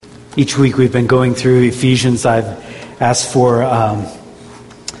Each week we've been going through Ephesians. I've asked for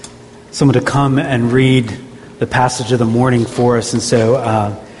someone to come and read the passage of the morning for us. And so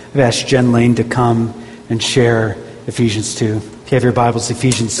I've asked Jen Lane to come and share Ephesians 2. If you have your Bibles,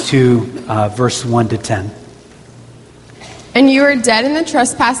 Ephesians 2, verse 1 to 10. And you were dead in the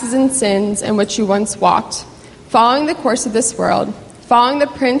trespasses and sins in which you once walked, following the course of this world, following the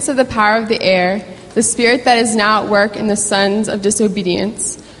prince of the power of the air, the spirit that is now at work in the sons of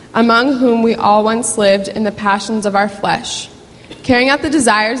disobedience, among whom we all once lived in the passions of our flesh, carrying out the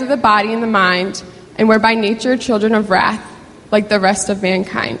desires of the body and the mind, and were by nature children of wrath, like the rest of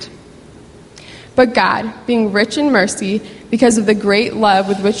mankind. But God, being rich in mercy, because of the great love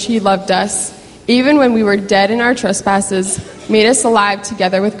with which he loved us, even when we were dead in our trespasses, made us alive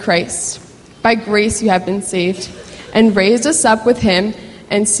together with Christ. By grace you have been saved, and raised us up with him,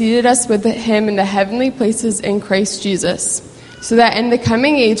 and seated us with him in the heavenly places in Christ Jesus, so that in the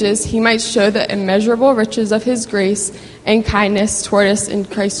coming ages he might show the immeasurable riches of his grace and kindness toward us in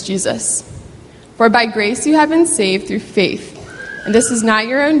Christ Jesus. For by grace you have been saved through faith, and this is not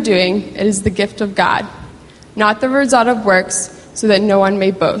your own doing, it is the gift of God, not the result of works, so that no one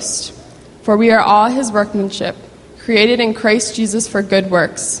may boast. For we are all his workmanship, created in Christ Jesus for good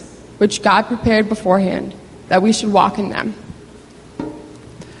works, which God prepared beforehand, that we should walk in them.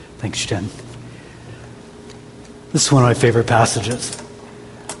 Thanks, Jen. This is one of my favorite passages.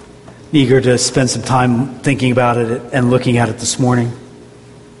 Eager to spend some time thinking about it and looking at it this morning.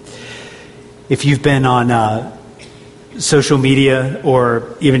 If you've been on social media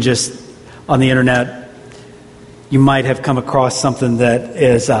or even just on the internet, you might have come across something that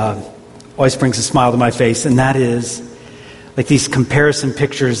is always brings a smile to my face, and that is like these comparison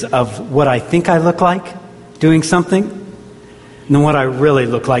pictures of what I think I look like doing something and then what I really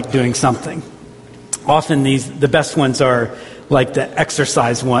look like doing something. Often the best ones are like the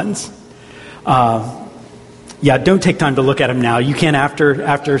exercise ones. Don't take time to look at them now. You can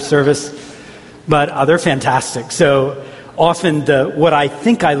after service, but they're fantastic. So often what I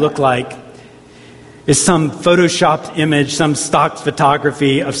think I look like is some photoshopped image, some stock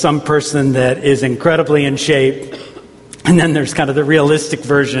photography of some person that is incredibly in shape. And then there's kind of the realistic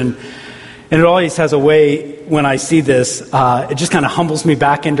version. And it always has a way, when I see this, it just kind of humbles me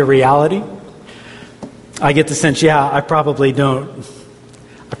back into reality. I get the sense, I probably don't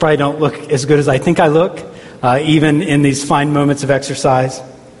look as good as I think I look, even in these fine moments of exercise.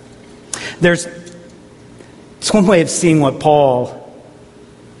 It's one way of seeing what Paul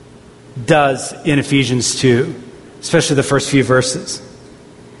does in Ephesians 2, especially the first few verses.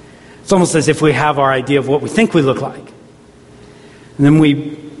 It's almost as if we have our idea of what we think we look like. And then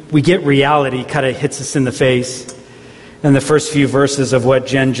we get reality kind of hits us in the face. And the first few verses of what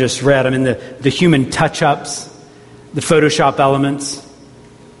Jen just read, the human touch-ups, the Photoshop elements,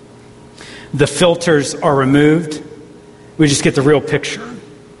 the filters are removed. We just get the real picture.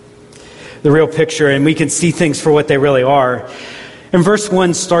 The real picture, and we can see things for what they really are. And verse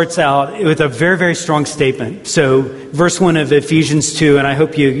 1 starts out with a very, very strong statement. So verse 1 of Ephesians 2, and I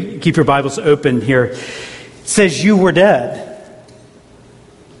hope you keep your Bibles open here, it says, you were dead.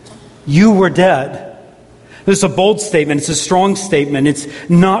 You were dead. This is a bold statement. It's a strong statement. It's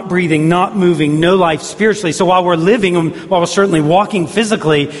not breathing, not moving, no life spiritually. So while we're living and while we're certainly walking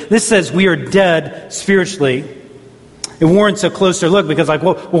physically, this says we are dead spiritually. It warrants a closer look because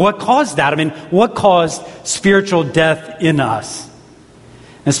what caused that? What caused spiritual death in us?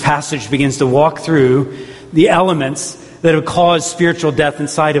 This passage begins to walk through the elements that have caused spiritual death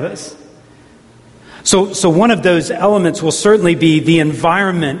inside of us. So one of those elements will certainly be the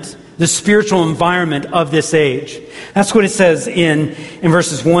environment, the spiritual environment of this age. That's what it says in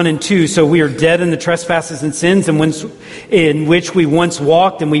verses 1 and 2. So we are dead in the trespasses and sins in which we once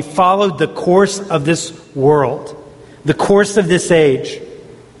walked, and we followed the course of this world, the course of this age.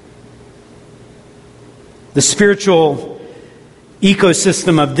 The spiritual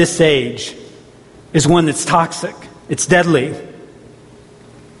ecosystem of this age is one that's toxic. It's deadly.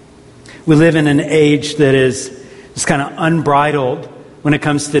 We live in an age that is just kind of unbridled when it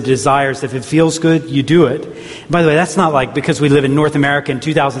comes to desires. If it feels good, you do it. And by the way, that's not like because we live in North America in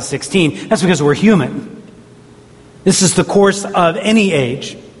 2016. That's because we're human. This is the course of any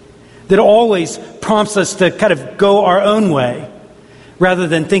age that always prompts us to kind of go our own way rather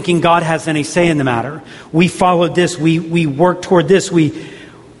than thinking God has any say in the matter. We follow this. We work toward this.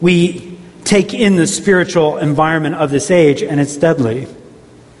 We take in the spiritual environment of this age, and it's deadly. As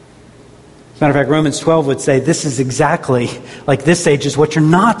a matter of fact, Romans 12 would say this is exactly like this age is what you're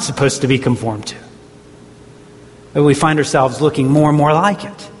not supposed to be conformed to. But we find ourselves looking more and more like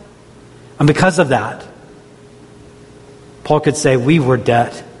it. And because of that, Paul could say we were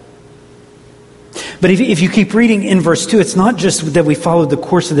dead. But if you keep reading in verse 2, it's not just that we followed the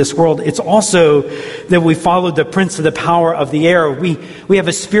course of this world. It's also that we followed the prince of the power of the air. We have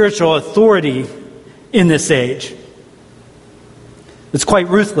a spiritual authority in this age. It's quite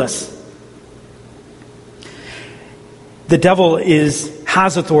ruthless. The devil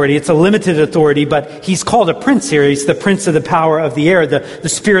has authority. It's a limited authority, but he's called a prince here. He's the prince of the power of the air, the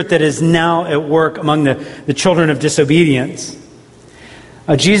spirit that is now at work among the children of disobedience.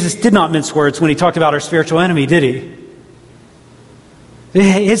 Jesus did not mince words when he talked about our spiritual enemy, did he?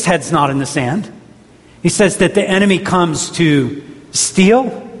 His head's not in the sand. He says that the enemy comes to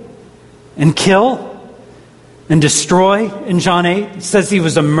steal and kill and destroy in John 8. He says he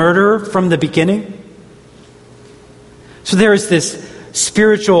was a murderer from the beginning. So there is this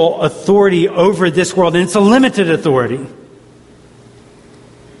spiritual authority over this world, and it's a limited authority.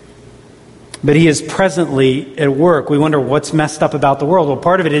 But he is presently at work. We wonder what's messed up about the world. Well,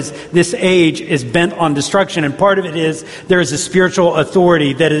 part of it is this age is bent on destruction, and part of it is there is a spiritual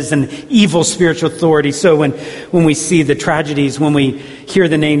authority that is an evil spiritual authority. So when we see the tragedies, when we hear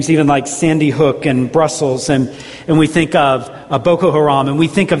the names even like Sandy Hook and Brussels, and we think of Boko Haram, and we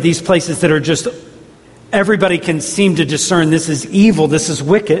think of these places that are just, everybody can seem to discern this is evil, this is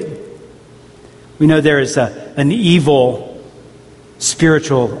wicked. We know there is an evil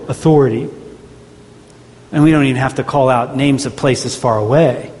spiritual authority. And we don't even have to call out names of places far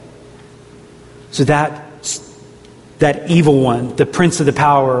away. So that evil one, the prince of the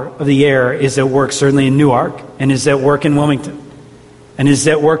power of the air, is at work certainly in Newark, and is at work in Wilmington, and is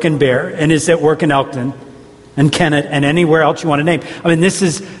at work in Bear, and is at work in Elkton, and Kennett, and anywhere else you want to name. I mean, this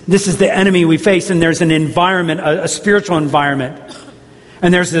is the enemy we face, and there's an environment, a spiritual environment,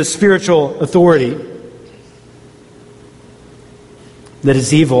 and there's a spiritual authority that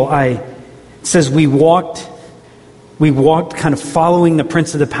is evil. It says we walked kind of following the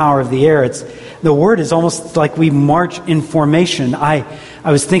prince of the power of the air. The word is almost like we march in formation.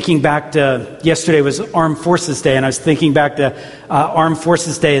 I was thinking back to, yesterday was Armed Forces Day, and I was thinking back to Armed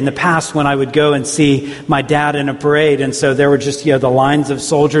Forces Day in the past when I would go and see my dad in a parade. And so there were just, the lines of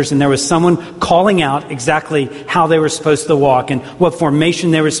soldiers, and there was someone calling out exactly how they were supposed to walk and what formation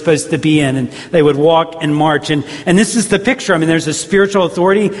they were supposed to be in. And they would walk and march. And this is the picture. I mean, there's a spiritual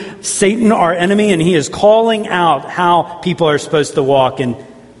authority, Satan, our enemy, and he is calling out how people are supposed to walk and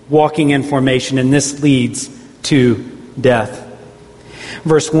walking in formation. And this leads to death.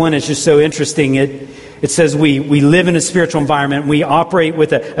 Verse 1 is just so interesting. It says we live in a spiritual environment. We operate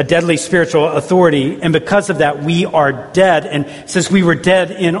with a deadly spiritual authority. And because of that, we are dead. And it says we were dead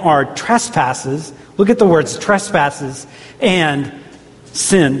in our trespasses. Look at the words, trespasses and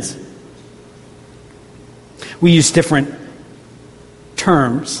sins. We use different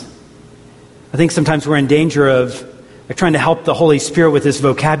terms. I think sometimes we're in danger of trying to help the Holy Spirit with his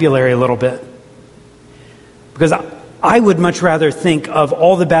vocabulary a little bit. Because I would much rather think of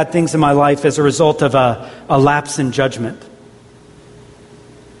all the bad things in my life as a result of a lapse in judgment.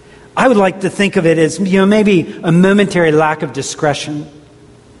 I would like to think of it as, maybe a momentary lack of discretion.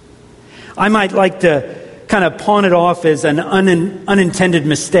 I might like to kind of pawn it off as an unintended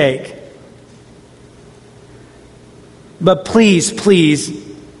mistake. But please,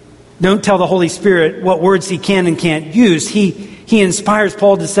 don't tell the Holy Spirit what words he can and can't use. He inspires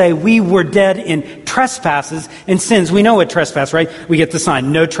Paul to say, we were dead in trespasses and sins. We know what trespass, right? We get the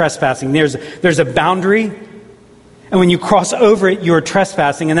sign, no trespassing. There's a boundary, and when you cross over it, you're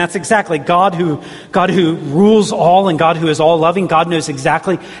trespassing. And that's exactly God who rules all, and God who is all loving. God knows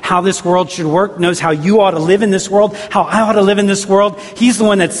exactly how this world should work, knows how you ought to live in this world, how I ought to live in this world. He's the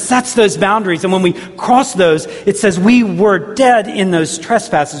one that sets those boundaries. And when we cross those, it says we were dead in those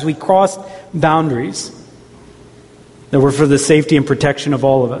trespasses. We crossed boundaries that were for the safety and protection of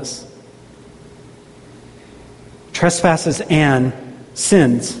all of us. Trespasses and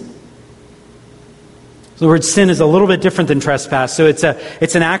sins. So the word sin is a little bit different than trespass. So it's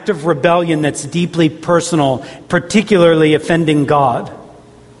an act of rebellion that's deeply personal, particularly offending God.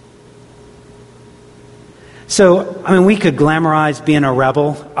 So, we could glamorize being a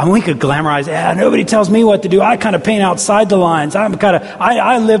rebel. We could glamorize, nobody tells me what to do. I kind of paint outside the lines.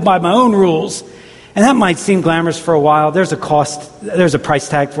 I live by my own rules. And that might seem glamorous for a while. There's a cost, there's a price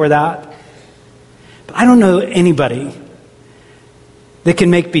tag for that. But I don't know anybody that can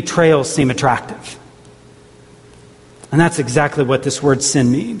make betrayal seem attractive. And that's exactly what this word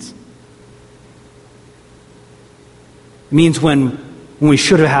sin means. It means when we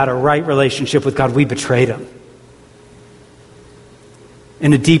should have had a right relationship with God, we betrayed him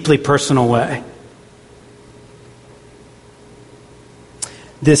in a deeply personal way.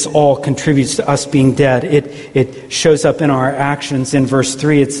 this all contributes to us being dead. It shows up in our actions. In verse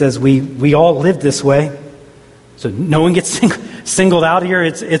 3, it says we all live this way. So no one gets singled out here.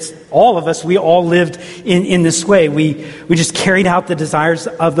 It's all of us. We all lived in this way. We just carried out the desires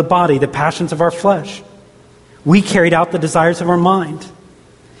of the body, the passions of our flesh. We carried out the desires of our mind.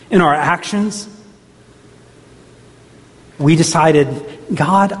 In our actions, we decided,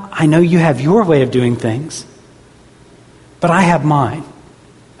 God, I know you have your way of doing things, but I have mine.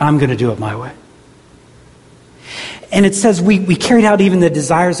 I'm going to do it my way. And it says we carried out even the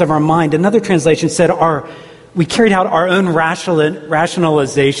desires of our mind. Another translation said we carried out our own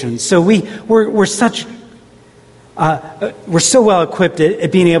rationalization. So we're so well equipped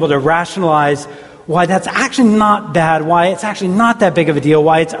at being able to rationalize why that's actually not bad, why it's actually not that big of a deal,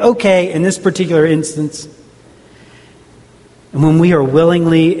 why it's okay in this particular instance. And when we are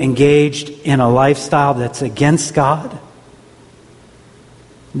willingly engaged in a lifestyle that's against God,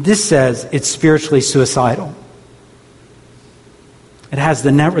 this says it's spiritually suicidal. It has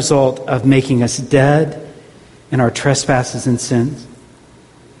the net result of making us dead in our trespasses and sins.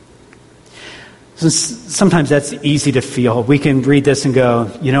 So sometimes that's easy to feel. We can read this and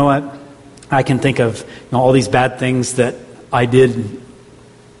go, you know what? I can think of all these bad things that I did.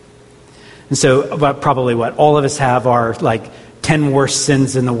 And so probably all of us have are 10 worst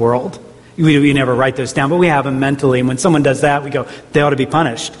sins in the world. We never write those down, but we have them mentally. And when someone does that, we go, they ought to be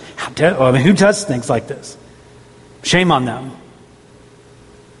punished. Who does things like this? Shame on them.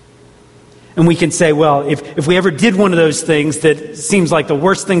 And we can say, well, if we ever did one of those things that seems like the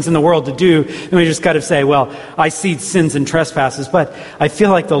worst things in the world to do, then we just got to say, well, I see sins and trespasses. But I feel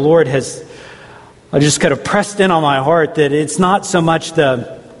like the Lord has just kind of pressed in on my heart that it's not so much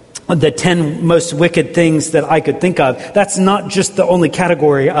the 10 most wicked things that I could think of. That's not just the only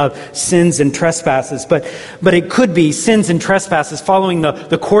category of sins and trespasses, but it could be sins and trespasses following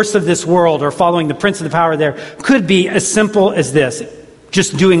the course of this world or following the prince of the power there. Could be as simple as this: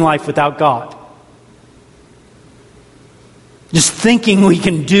 just doing life without God. Just thinking we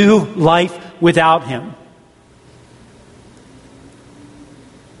can do life without Him.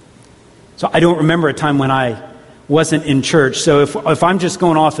 So I don't remember a time when I wasn't in church. So if I'm just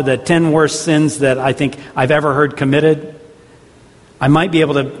going off of the 10 worst sins that I think I've ever heard committed, I might be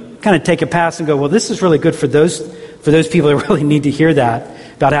able to kind of take a pass and go, well, this is really good for those people that really need to hear that,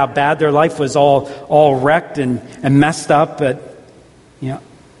 about how bad their life was all wrecked and messed up. But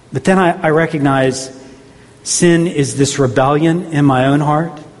then I recognize sin is this rebellion in my own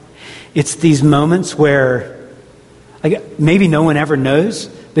heart. It's these moments where maybe no one ever knows,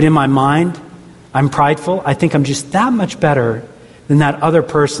 but in my mind, I'm prideful. I think I'm just that much better than that other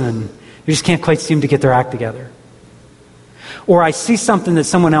person who just can't quite seem to get their act together. Or I see something that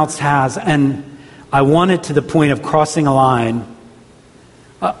someone else has and I want it to the point of crossing a line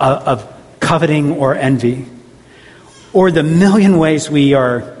of coveting or envy. Or the million ways we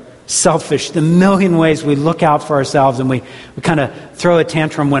are selfish, the million ways we look out for ourselves and we kind of throw a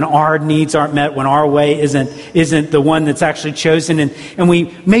tantrum when our needs aren't met, when our way isn't the one that's actually chosen, and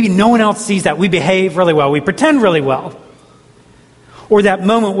we maybe no one else sees that. We behave really well, we pretend really well. Or that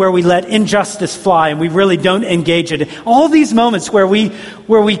moment where we let injustice fly and we really don't engage it. All these moments where we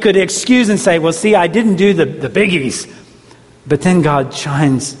could excuse and say, well, see, I didn't do the biggies. But then God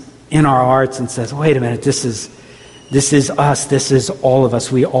shines in our hearts and says, wait a minute, this is us. This is all of us.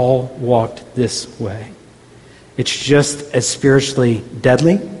 We all walked this way. It's just as spiritually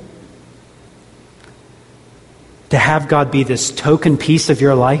deadly to have God be this token piece of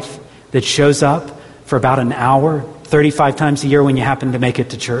your life that shows up for about an hour, 35 times a year when you happen to make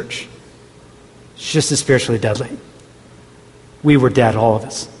it to church. It's just as spiritually deadly. We were dead, all of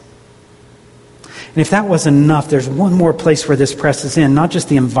us. And if that wasn't enough, there's one more place where this presses in, not just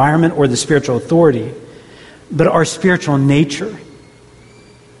the environment or the spiritual authority, but our spiritual nature.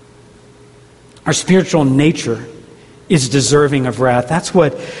 Our spiritual nature is deserving of wrath. That's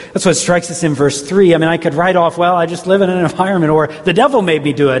what strikes us in verse 3. I mean, I could write off, well, I just live in an environment, or the devil made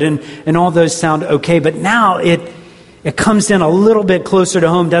me do it, and all those sound okay. But now it comes in a little bit closer to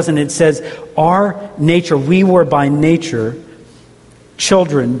home, doesn't it? It says, our nature, we were by nature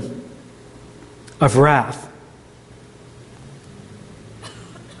children of wrath.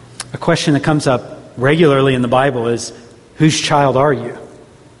 A question that comes up regularly in the Bible is, whose child are you?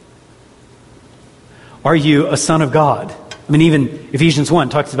 Are you a son of God? I mean, even Ephesians 1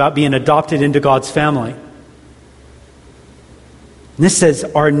 talks about being adopted into God's family. And this says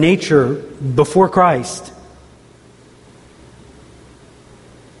our nature before Christ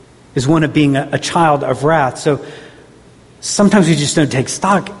is one of being a child of wrath. So sometimes we just don't take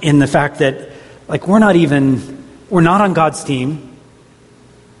stock in the fact that we're not on God's team.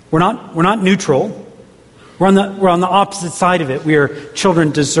 We're not neutral. We're on the opposite side of it. We are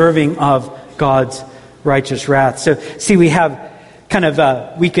children deserving of God's righteous wrath. So, see, we have kind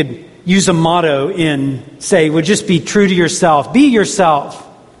of, we could use a motto in, say, would just be true to yourself. Be yourself.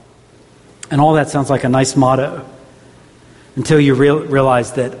 And all that sounds like a nice motto until you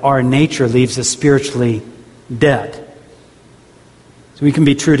realize that our nature leaves us spiritually dead. So we can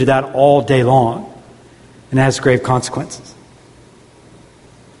be true to that all day long, and it has grave consequences.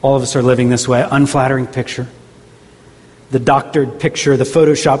 All of us are living this way. Unflattering picture. The doctored picture, the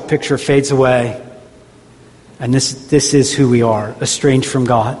Photoshop picture fades away. And this is who we are, estranged from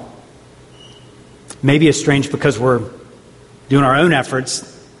God. Maybe estranged because we're doing our own efforts,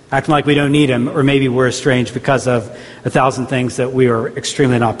 acting like we don't need Him, or maybe we're estranged because of 1,000 things that we are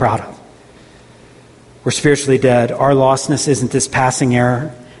extremely not proud of. We're spiritually dead. Our lostness isn't this passing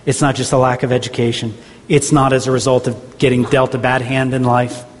error. It's not just a lack of education. It's not as a result of getting dealt a bad hand in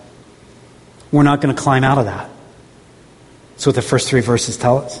life. We're not going to climb out of that. That's what the first 3 verses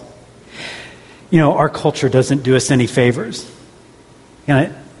tell us. You know, our culture doesn't do us any favors.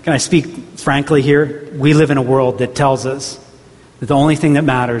 Can I speak frankly here? We live in a world that tells us that the only thing that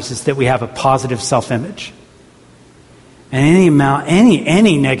matters is that we have a positive self-image. And any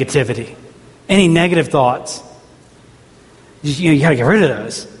negativity, any negative thoughts, you got to get rid of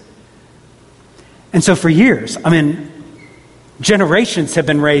those. And so for years, generations have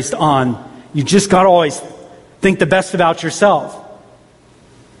been raised on, you just got to always think the best about yourself.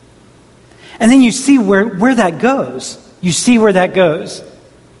 And then you see where that goes. You see where that goes.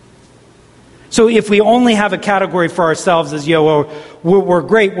 So if we only have a category for ourselves as, we're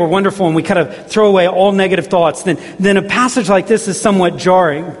great, we're wonderful, and we kind of throw away all negative thoughts, then a passage like this is somewhat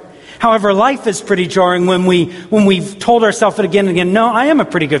jarring. However, life is pretty jarring when we've told ourselves it again and again, no, I am a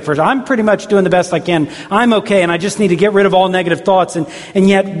pretty good person. I'm pretty much doing the best I can. I'm okay, and I just need to get rid of all negative thoughts. And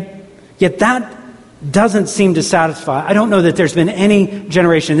yet that doesn't seem to satisfy. I don't know that there's been any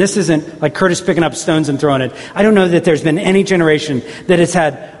generation, this isn't like Curtis picking up stones and throwing it. I don't know that there's been any generation that has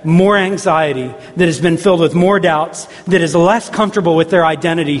had more anxiety, that has been filled with more doubts, that is less comfortable with their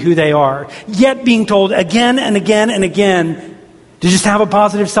identity, who they are, yet being told again and again and again to just have a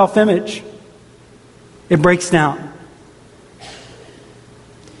positive self-image. It breaks down.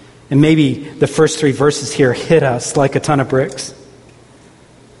 And maybe the first 3 verses here hit us like a ton of bricks.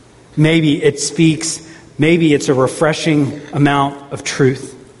 Maybe it's a refreshing amount of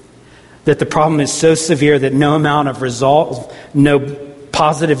truth. That the problem is so severe that no amount of resolve, no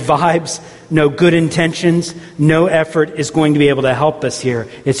positive vibes, no good intentions, no effort is going to be able to help us here.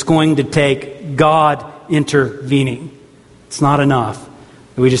 It's going to take God intervening. It's not enough.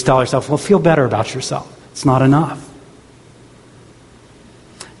 We just tell ourselves, well, feel better about yourself. It's not enough.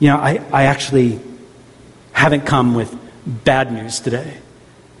 I actually haven't come with bad news today.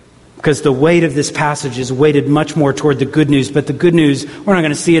 Because the weight of this passage is weighted much more toward the good news. But the good news, we're not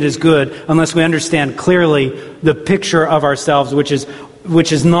going to see it as good unless we understand clearly the picture of ourselves, which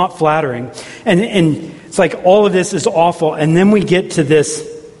is not flattering. And it's like all of this is awful. And then we get to this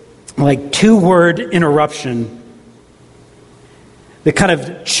like 2-word interruption that kind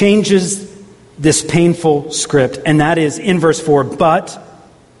of changes this painful script. And that is in verse 4, but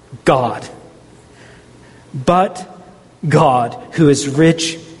God. But God, who is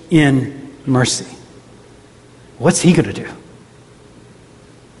rich in mercy. What's He going to do?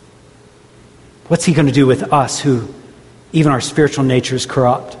 What's He going to do with us who even our spiritual nature is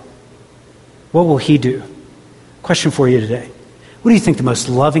corrupt? What will He do? Question for you today. What do you think the most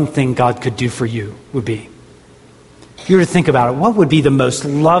loving thing God could do for you would be? If you were to think about it, what would be the most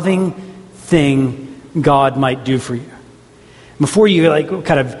loving thing God might do for you? Before you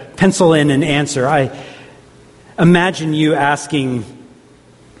kind of pencil in an answer, I imagine you asking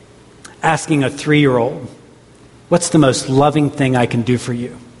a 3-year-old, what's the most loving thing I can do for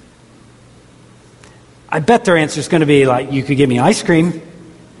you? I bet their answer is going to be like, you could give me ice cream.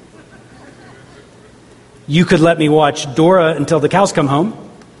 You could let me watch Dora until the cows come home.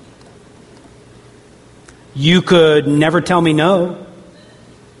 You could never tell me no.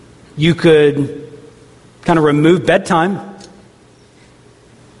 You could kind of remove bedtime.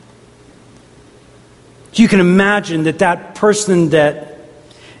 You can imagine that person that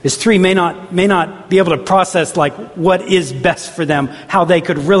is 3 may not be able to process like what is best for them, how they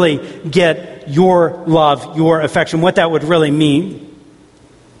could really get your love, your affection, what that would really mean.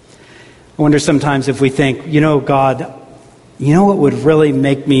 I wonder sometimes if we think, God, what would really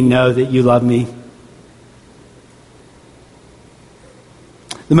make me know that you love me?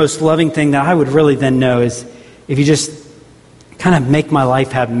 The most loving thing that I would really then know is if you just kind of make my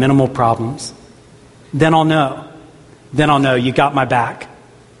life have minimal problems. Then I'll know. You got my back.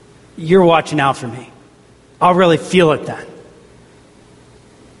 you're watching out for me. I'll really feel it then.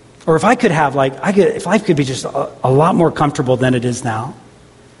 Or if I could have if life could be just a lot more comfortable than it is now.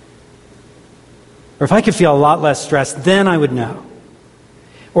 Or if I could feel a lot less stressed, then I would know.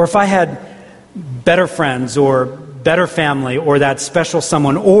 Or if I had better friends or better family or that special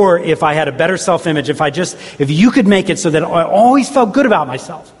someone, or if I had a better self-image, if you could make it so that I always felt good about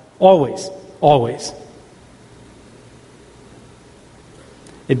myself. Always.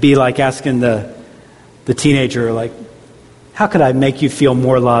 It'd be like asking the teenager, like, how could I make you feel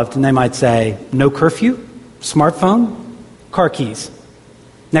more loved? And they might say, no curfew, smartphone, car keys.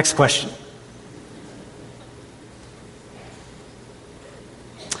 Next question.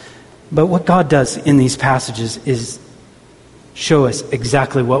 But what God does in these passages is show us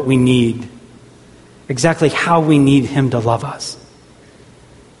exactly what we need, exactly how we need Him to love us.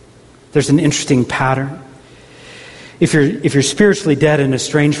 There's an interesting pattern. If you're spiritually dead and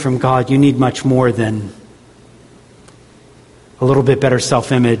estranged from God, you need much more than a little bit better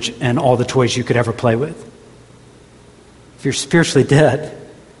self-image and all the toys you could ever play with. If you're spiritually dead,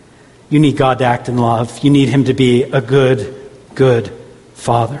 you need God to act in love. You need Him to be a good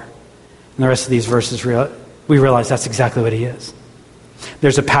Father. And the rest of these verses, we realize that's exactly what He is.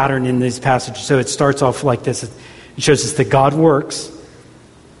 There's a pattern in these passages. So it starts off like this. It shows us that God works.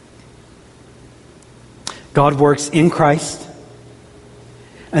 God works in Christ.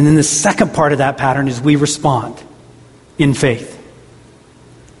 And then the second part of that pattern is we respond in faith.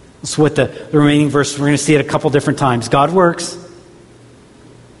 That's what the remaining verses, we're going to see it a couple different times. God works.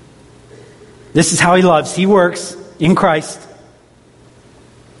 This is how He loves. He works in Christ.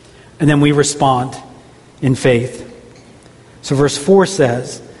 And then we respond in faith. So verse 4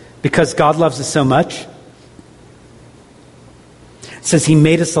 says, because God loves us so much, it says He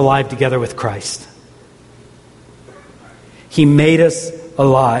made us alive together with Christ. He made us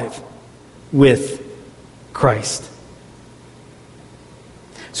alive with Christ.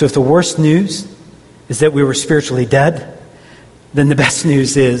 So if the worst news is that we were spiritually dead, then the best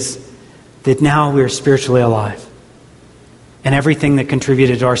news is that now we are spiritually alive. And everything that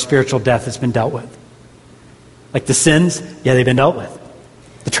contributed to our spiritual death has been dealt with. Like the sins, yeah, they've been dealt with.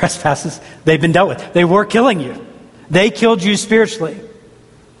 The trespasses, they've been dealt with. They were killing you. They killed you spiritually.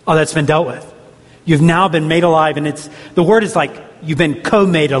 Oh, that's been dealt with. You've now been made alive, and the word is like you've been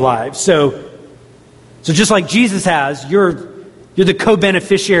co-made alive. So just like Jesus has, you're the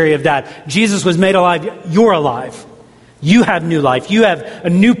co-beneficiary of that. Jesus was made alive, you're alive. You have new life. You have a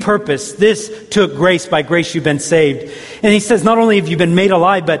new purpose. This took grace. By grace you've been saved. And he says not only have you been made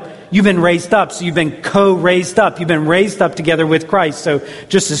alive, but you've been raised up. So you've been co-raised up. You've been raised up together with Christ. So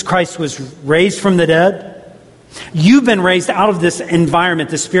just as Christ was raised from the dead, you've been raised out of this environment,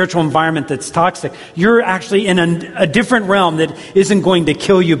 this spiritual environment that's toxic. You're actually in a different realm that isn't going to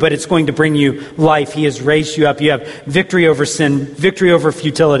kill you, but it's going to bring you life. He has raised you up. You have victory over sin, victory over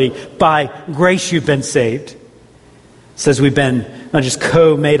futility. By grace you've been saved. It says we've been not just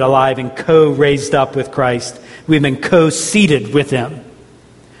co-made alive and co-raised up with Christ. We've been co-seated with Him.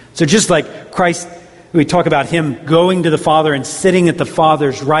 So just like Christ, we talk about Him going to the Father and sitting at the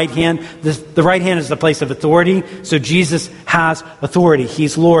Father's right hand. The right hand is the place of authority. So Jesus has authority.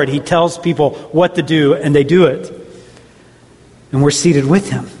 He's Lord. He tells people what to do, and they do it. And we're seated with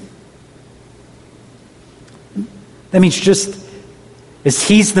Him. That means just as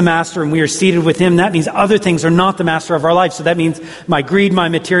He's the master and we are seated with Him, that means other things are not the master of our life. So that means my greed, my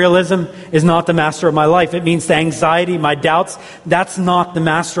materialism is not the master of my life. It means the anxiety, my doubts, that's not the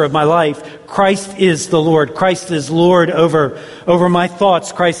master of my life. Christ is the Lord. Christ is Lord over my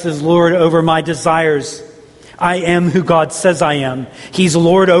thoughts. Christ is Lord over my desires. I am who God says I am. He's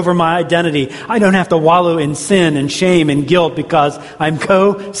Lord over my identity. I don't have to wallow in sin and shame and guilt because I'm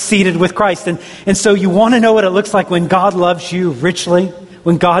co-seated with Christ. And so you want to know what it looks like when God loves you richly,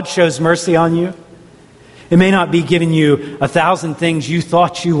 when God shows mercy on you? It may not be giving you 1,000 things you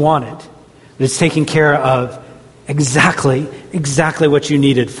thought you wanted, but it's taking care of exactly what you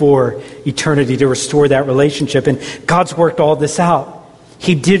needed for eternity to restore that relationship. And God's worked all this out.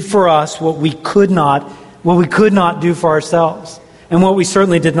 He did for us what we could not do for ourselves, and what we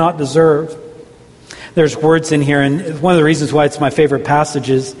certainly did not deserve. There's words in here, and one of the reasons why it's my favorite passage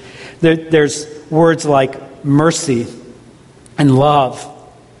is there's words like mercy and love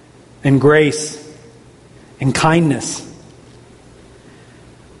and grace and kindness.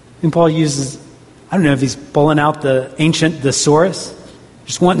 And Paul uses, I don't know if he's pulling out the ancient thesaurus,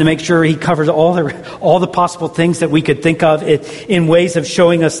 Just wanting to make sure he covers all the possible things that we could think of in ways of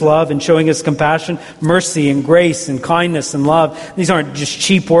showing us love and showing us compassion, mercy and grace and kindness and love. These aren't just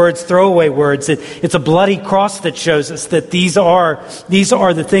cheap words, throwaway words. It's a bloody cross that shows us that these are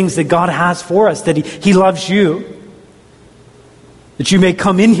the things that God has for us, that he loves you. That you may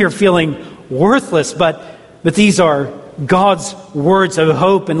come in here feeling worthless, but these are God's words of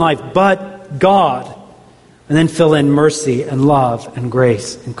hope and life. But God. And then fill in mercy and love and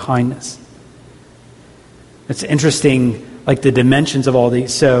grace and kindness. It's interesting, like the dimensions of all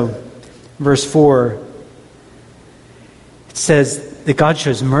these. So, verse 4, it says that God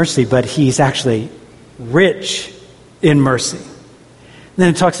shows mercy, but he's actually rich in mercy. And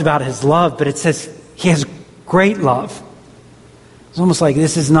then it talks about his love, but it says he has great love. It's almost like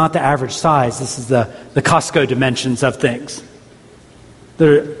this is not the average size. This is the Costco dimensions of things.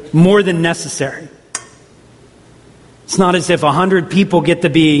 They're more than necessary. It's not as if 100 people get to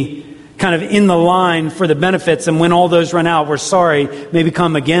be kind of in the line for the benefits, and when all those run out, we're sorry, maybe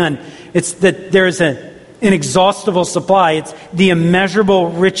come again. It's that there's an inexhaustible supply. It's the immeasurable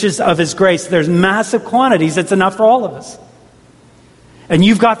riches of his grace. There's massive quantities. It's enough for all of us. And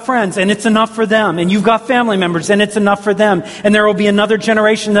you've got friends, and it's enough for them. And you've got family members, and it's enough for them. And there will be another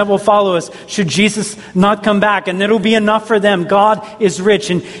generation that will follow us should Jesus not come back. And it'll be enough for them. God is rich.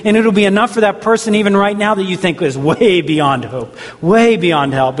 And it'll be enough for that person even right now that you think is way beyond hope, way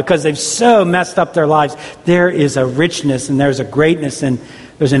beyond help, because they've so messed up their lives. There is a richness, and there's a greatness, and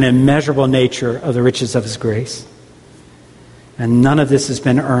there's an immeasurable nature of the riches of his grace. And none of this has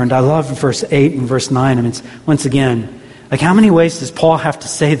been earned. I love verse 8 and verse 9. I mean, it's, once again, like, how many ways does Paul have to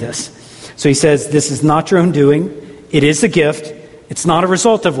say this? So he says, this is not your own doing. It is a gift. It's not a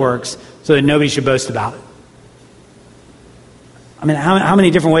result of works, so that nobody should boast about it. I mean, how many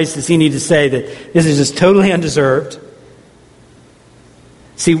different ways does he need to say that this is just totally undeserved?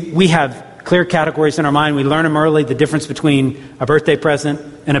 See, we have clear categories in our mind. We learn them early, the difference between a birthday present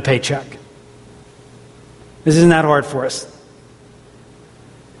and a paycheck. This isn't that hard for us.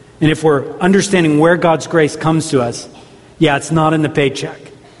 And if we're understanding where God's grace comes to us, yeah, it's not in the paycheck.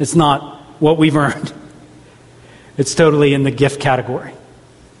 It's not what we've earned. It's totally in the gift category.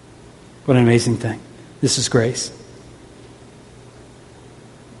 What an amazing thing. This is grace.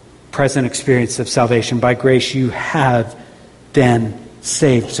 Present experience of salvation. By grace you have been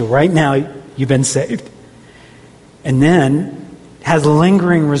saved. So right now you've been saved. And then has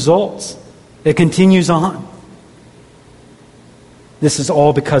lingering results. It continues on. This is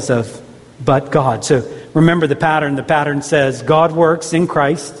all because of but God. So remember the pattern. The pattern says God works in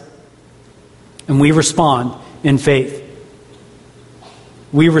Christ and we respond in faith.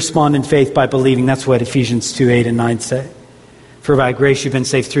 We respond in faith by believing. That's what Ephesians 2:8 and 9 say. For by grace you've been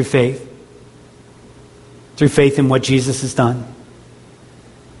saved through faith. Through faith in what Jesus has done.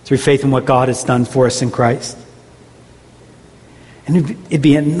 Through faith in what God has done for us in Christ. And it'd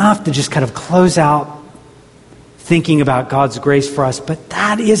be enough to just kind of close out thinking about God's grace for us. But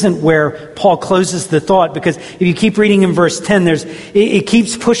that isn't where Paul closes the thought, because if you keep reading in verse 10, it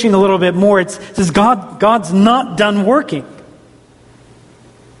keeps pushing a little bit more. It says God's not done working.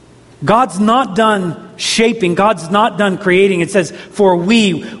 God's not done shaping. God's not done creating. It says, for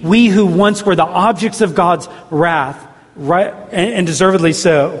we who once were the objects of God's wrath, right, and deservedly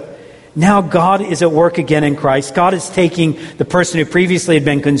so, now God is at work again in Christ. God is taking the person who previously had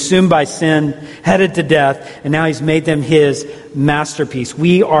been consumed by sin, headed to death, and now he's made them his masterpiece.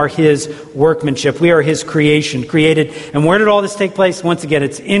 We are his workmanship. We are his creation, created. And where did all this take place? Once again,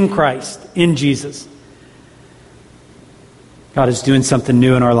 it's in Christ, in Jesus. God is doing something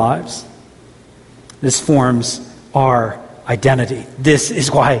new in our lives. This forms our identity. This is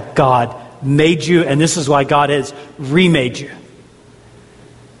why God made you, and this is why God has remade you.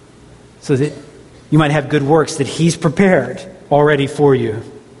 So that you might have good works that he's prepared already for you.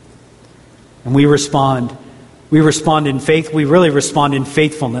 And we respond in faith. We really respond in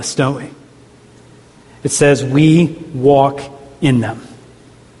faithfulness, don't we? It says we walk in them.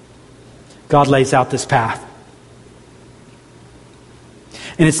 God lays out this path.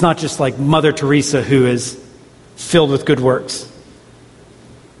 And it's not just like Mother Teresa who is filled with good works.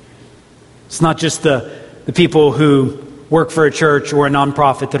 It's not just the people who work for a church or a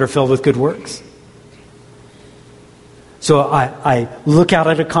nonprofit that are filled with good works. So I look out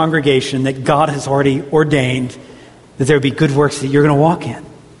at a congregation that God has already ordained that there be good works that you're going to walk in.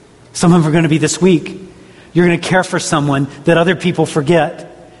 Some of them are going to be this week. You're going to care for someone that other people forget.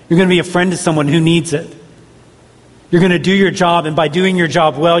 You're going to be a friend to someone who needs it. You're going to do your job, and by doing your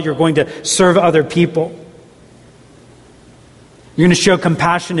job well, you're going to serve other people. You're going to show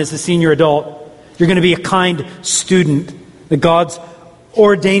compassion as a senior adult. You're going to be a kind student. That God's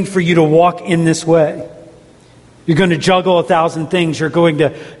ordained for you to walk in this way. You're going to juggle 1,000 things. You're going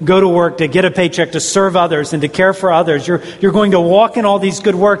to go to work to get a paycheck, to serve others and to care for others. You're going to walk in all these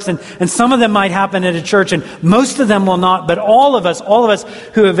good works. And some of them might happen at a church and most of them will not. But all of us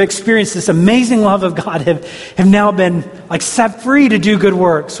who have experienced this amazing love of God have now been like set free to do good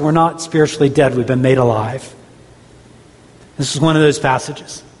works. We're not spiritually dead. We've been made alive. This is one of those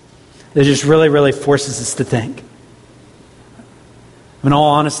passages that just really, really forces us to think. In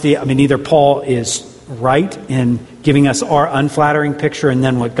all honesty, either Paul is right in giving us our unflattering picture and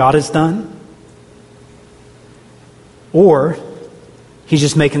then what God has done, or he's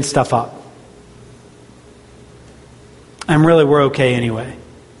just making stuff up. And really, we're okay anyway.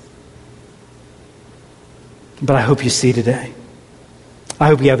 But I hope you see today. I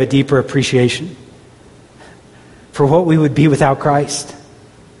hope you have a deeper appreciation for what we would be without Christ.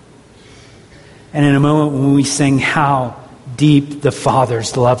 And in a moment when we sing how deep the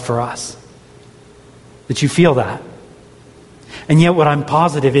Father's love for us, that you feel that. And yet what I'm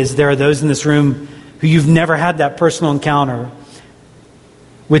positive is there are those in this room who you've never had that personal encounter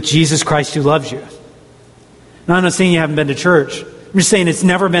with Jesus Christ who loves you. Now, I'm not saying you haven't been to church. I'm just saying it's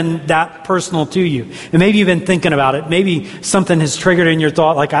never been that personal to you. And maybe you've been thinking about it. Maybe something has triggered in your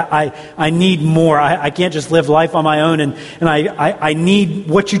thought, like, I need more. I can't just live life on my own. And I need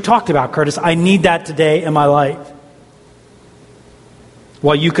what you talked about, Curtis. I need that today in my life.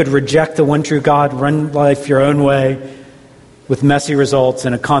 While you could reject the one true God, run life your own way with messy results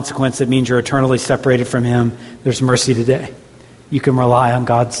and a consequence that means you're eternally separated from Him, there's mercy today. You can rely on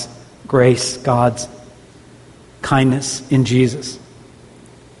God's grace, God's kindness in Jesus.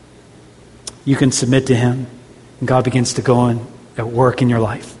 You can submit to Him, and God begins to go on at work in your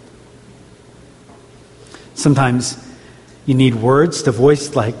life. Sometimes you need words to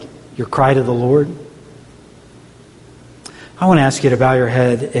voice like your cry to the Lord. I want to ask you to bow your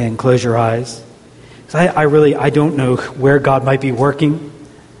head and close your eyes. I don't know where God might be working.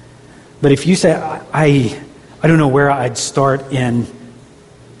 But if you say, I don't know where I'd start in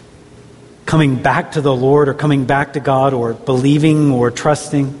coming back to the Lord or coming back to God or believing or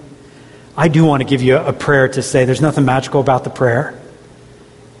trusting, I do want to give you a prayer to say. There's nothing magical about the prayer.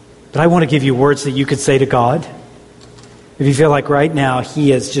 But I want to give you words that you could say to God. If you feel like right now He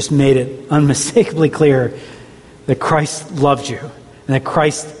has just made it unmistakably clear that Christ loves you and that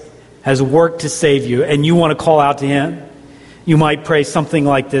Christ has worked to save you, and you want to call out to Him, you might pray something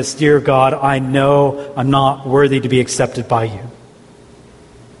like this: Dear God, I know I'm not worthy to be accepted by you.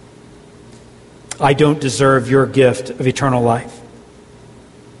 I don't deserve your gift of eternal life.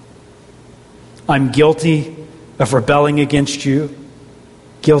 I'm guilty of rebelling against you,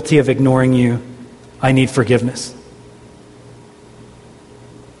 guilty of ignoring you. I need forgiveness.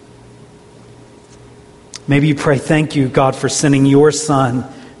 Maybe you pray, thank you, God, for sending your Son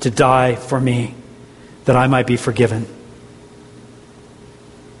to die for me, that I might be forgiven.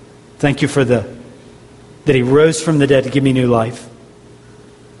 Thank you for that He rose from the dead to give me new life.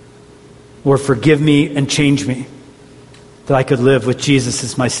 Lord, forgive me and change me, that I could live with Jesus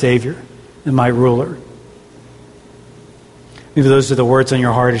as my Savior and my ruler. Maybe those are the words on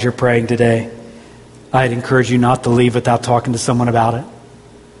your heart as you're praying today. I'd encourage you not to leave without talking to someone about it.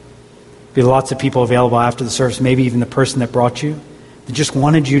 Be lots of people available after the service, maybe even the person that brought you, that just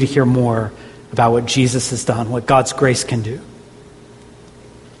wanted you to hear more about what Jesus has done, what God's grace can do.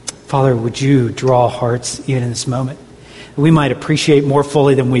 Father, would you draw hearts even in this moment? That we might appreciate more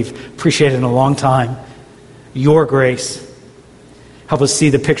fully than we've appreciated in a long time your grace. Help us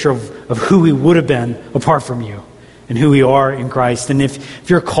see the picture of who we would have been apart from you and who we are in Christ. And if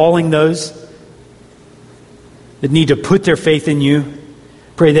you're calling those that need to put their faith in you,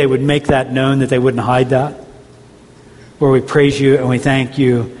 pray they would make that known, that they wouldn't hide that. Lord, we praise you and we thank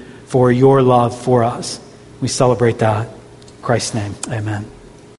you for your love for us. We celebrate that. In Christ's name, amen.